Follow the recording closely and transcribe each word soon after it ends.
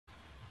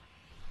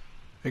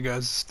Hey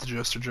guys, it's the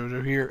Jester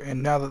JoJo here,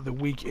 and now that the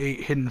Week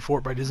 8 hidden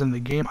Fortbyte is in the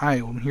game, I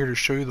am here to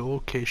show you the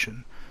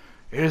location.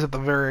 It is at the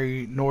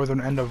very northern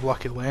end of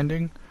Lucky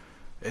Landing.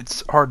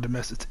 It's hard to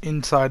miss. It's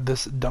inside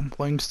this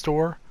dumpling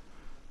store.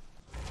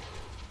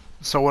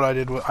 So what I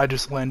did was I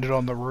just landed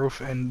on the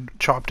roof and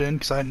chopped in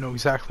because I didn't know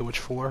exactly which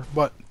floor,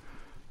 but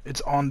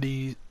it's on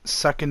the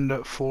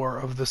second floor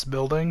of this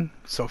building.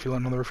 So if you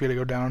land on the roof, you gotta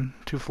go down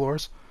 2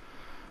 floors.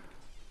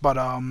 But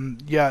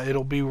yeah,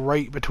 it'll be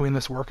right between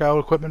this workout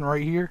equipment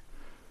right here.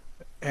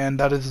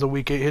 And that is the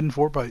Week 8 hidden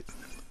Fortbyte.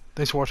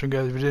 Thanks for watching,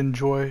 guys. If you did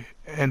enjoy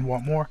and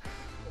want more,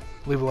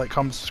 leave a like,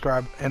 comment,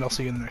 subscribe, and I'll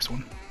see you in the next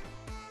one.